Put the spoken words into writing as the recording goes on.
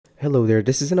Hello there,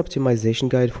 this is an optimization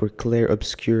guide for Clair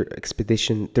Obscur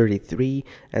Expedition 33,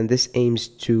 and this aims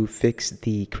to fix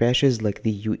the crashes like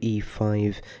the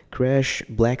UE5 crash,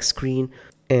 black screen,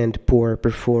 and poor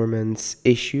performance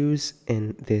issues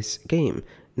in this game.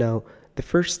 Now, the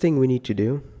first thing we need to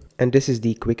do, and this is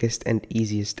the quickest and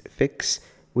easiest fix,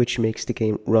 which makes the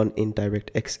game run in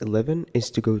DirectX 11,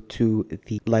 is to go to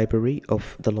the library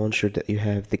of the launcher that you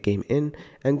have the game in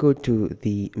and go to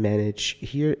the manage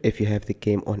here if you have the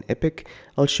game on Epic.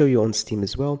 I'll show you on Steam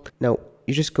as well. Now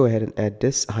you just go ahead and add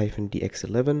this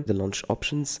 -DX11, the launch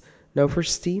options. Now for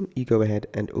Steam, you go ahead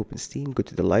and open Steam, go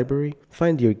to the library,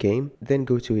 find your game, then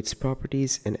go to its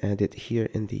properties and add it here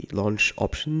in the launch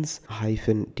options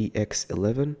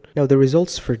 -DX11. Now the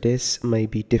results for this may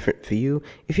be different for you.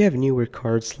 If you have newer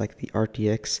cards like the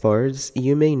RTX cards,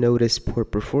 you may notice poor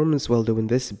performance while doing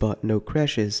this but no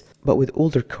crashes. But with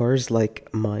older cards like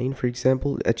mine, for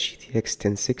example, a GTX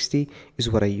 1060 is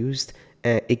what I used.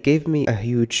 It gave me a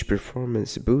huge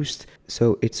performance boost,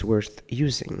 so it's worth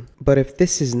using. But if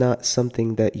this is not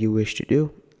something that you wish to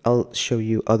do, I'll show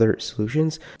you other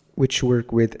solutions which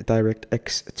work with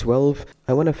DirectX 12.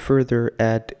 I want to further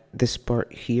add this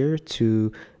part here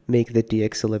to make the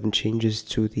DX11 changes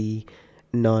to the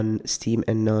non-Steam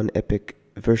and non-Epic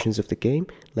versions of the game,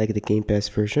 like the Game Pass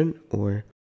version or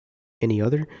any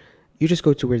other. You just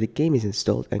go to where the game is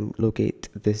installed and locate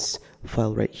this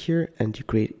file right here, and you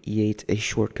create a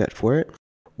shortcut for it.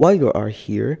 While you are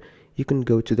here, you can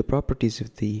go to the properties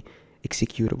of the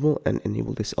executable and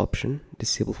enable this option,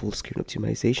 disable full screen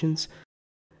optimizations.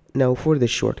 Now for the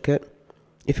shortcut,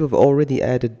 if you've already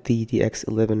added the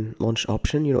DX11 launch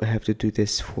option, you don't have to do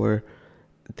this for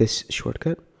this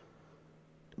shortcut,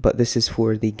 but this is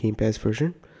for the Game Pass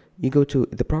version. You go to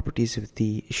the properties of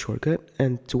the shortcut,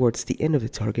 and towards the end of the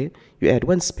target, you add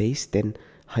one space, then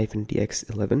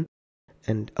 -DX11,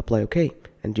 and apply OK,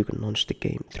 and you can launch the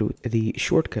game through the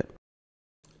shortcut.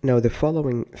 Now the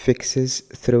following fixes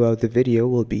throughout the video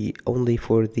will be only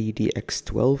for the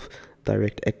DX12,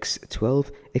 DirectX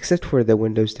 12, except for the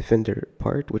Windows Defender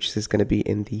part, which is going to be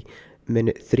in the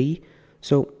minute 3.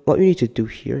 So what you need to do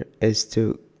here is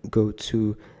to go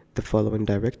to the following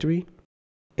directory.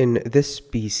 In this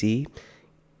PC,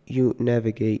 you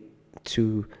navigate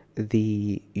to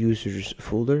the users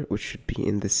folder, which should be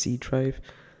in the C drive,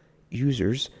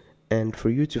 users, and for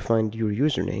you to find your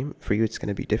username, for you it's going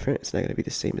to be different, it's not going to be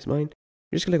the same as mine.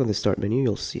 You just click on the start menu,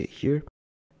 you'll see it here.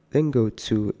 Then go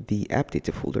to the app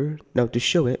data folder. Now to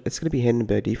show it, it's going to be hidden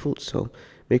by default, so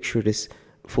make sure this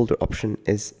folder option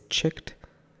is checked.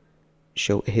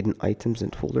 Show hidden items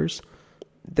and folders.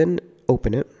 Then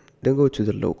open it, then go to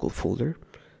the local folder.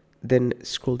 Then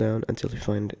scroll down until you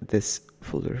find this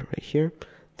folder right here,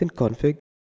 then config,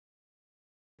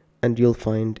 and you'll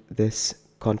find this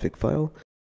config file.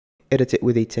 Edit it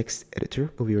with a text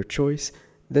editor of your choice,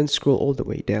 then scroll all the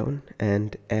way down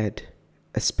and add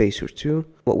a space or two.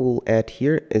 What we'll add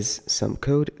here is some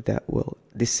code that will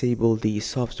disable the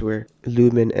software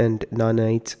Lumen and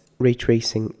Nanite ray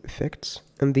tracing effects,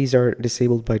 and these are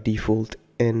disabled by default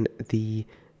in the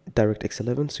DirectX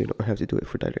 11, so you don't have to do it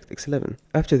for DirectX 11.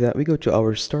 After that, we go to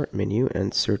our start menu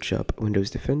and search up Windows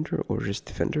Defender or just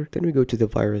Defender. Then we go to the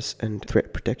virus and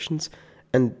threat protections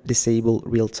and disable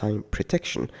real-time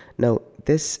protection. Now,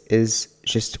 this is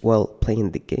just while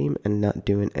playing the game and not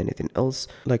doing anything else,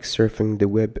 like surfing the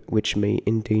web, which may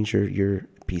endanger your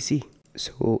PC.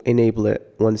 So enable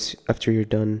it once after you're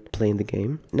done playing the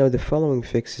game. Now, the following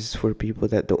fix is for people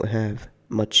that don't have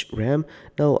much RAM.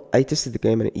 Now I tested the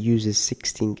game and it uses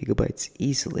 16 gigabytes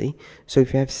easily, so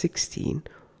if you have 16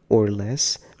 or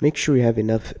less, make sure you have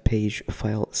enough page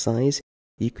file size.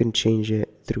 You can change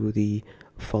it through the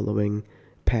following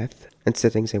path and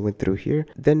settings I went through here.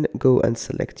 Then go and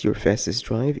select your fastest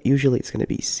drive. Usually it's going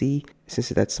to be C, since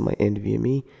that's my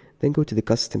NVMe. Then go to the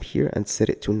custom here and set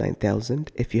it to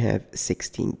 9000 if you have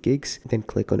 16 gigs. Then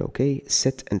click on OK,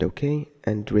 set and OK,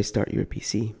 and restart your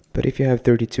PC. But if you have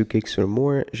 32 gigs or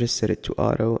more, just set it to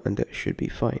auto and that should be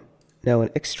fine. Now an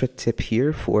extra tip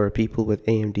here for people with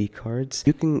AMD cards,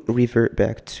 you can revert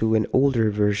back to an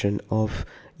older version of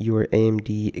your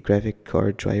AMD graphic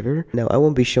card driver. Now I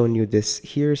won't be showing you this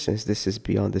here since this is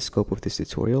beyond the scope of this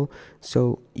tutorial,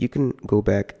 so you can go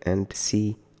back and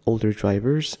see older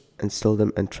drivers, install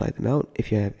them and try them out if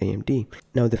you have AMD.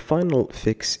 Now the final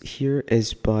fix here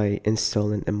is by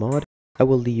installing a mod. I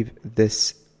will leave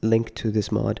this link to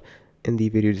this mod in the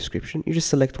video description. You just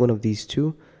select one of these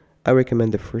two. I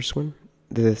recommend the first one.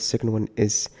 The second one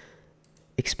is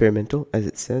experimental, as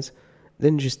it says.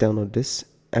 Then just download this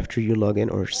after you log in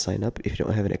or sign up if you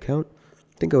don't have an account.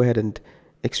 Then go ahead and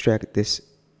extract this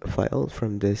file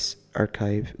from this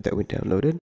archive that we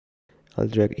downloaded. I'll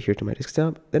drag it here to my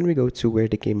desktop. Then we go to where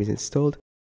the game is installed.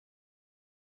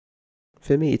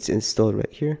 For me, it's installed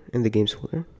right here in the games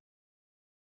folder.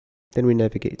 Then we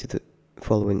navigate to the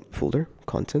following folder,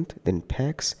 content, then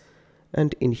packs,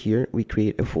 and in here we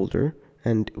create a folder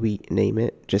and we name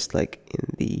it just like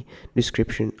in the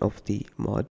description of the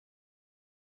mod.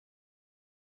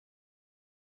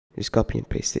 Just copy and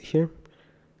paste it here.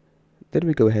 Then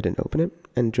we go ahead and open it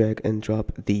and drag and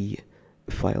drop the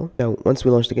file. Now, once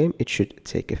we launch the game, it should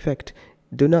take effect.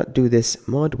 Do not do this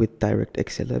mod with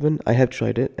DirectX 11. I have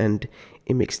tried it and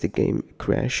it makes the game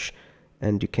crash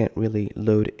and you can't really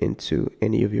load into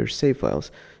any of your save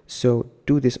files. So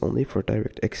do this only for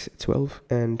DirectX 12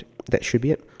 and that should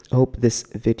be it. I hope this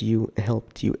video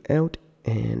helped you out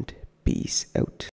and peace out.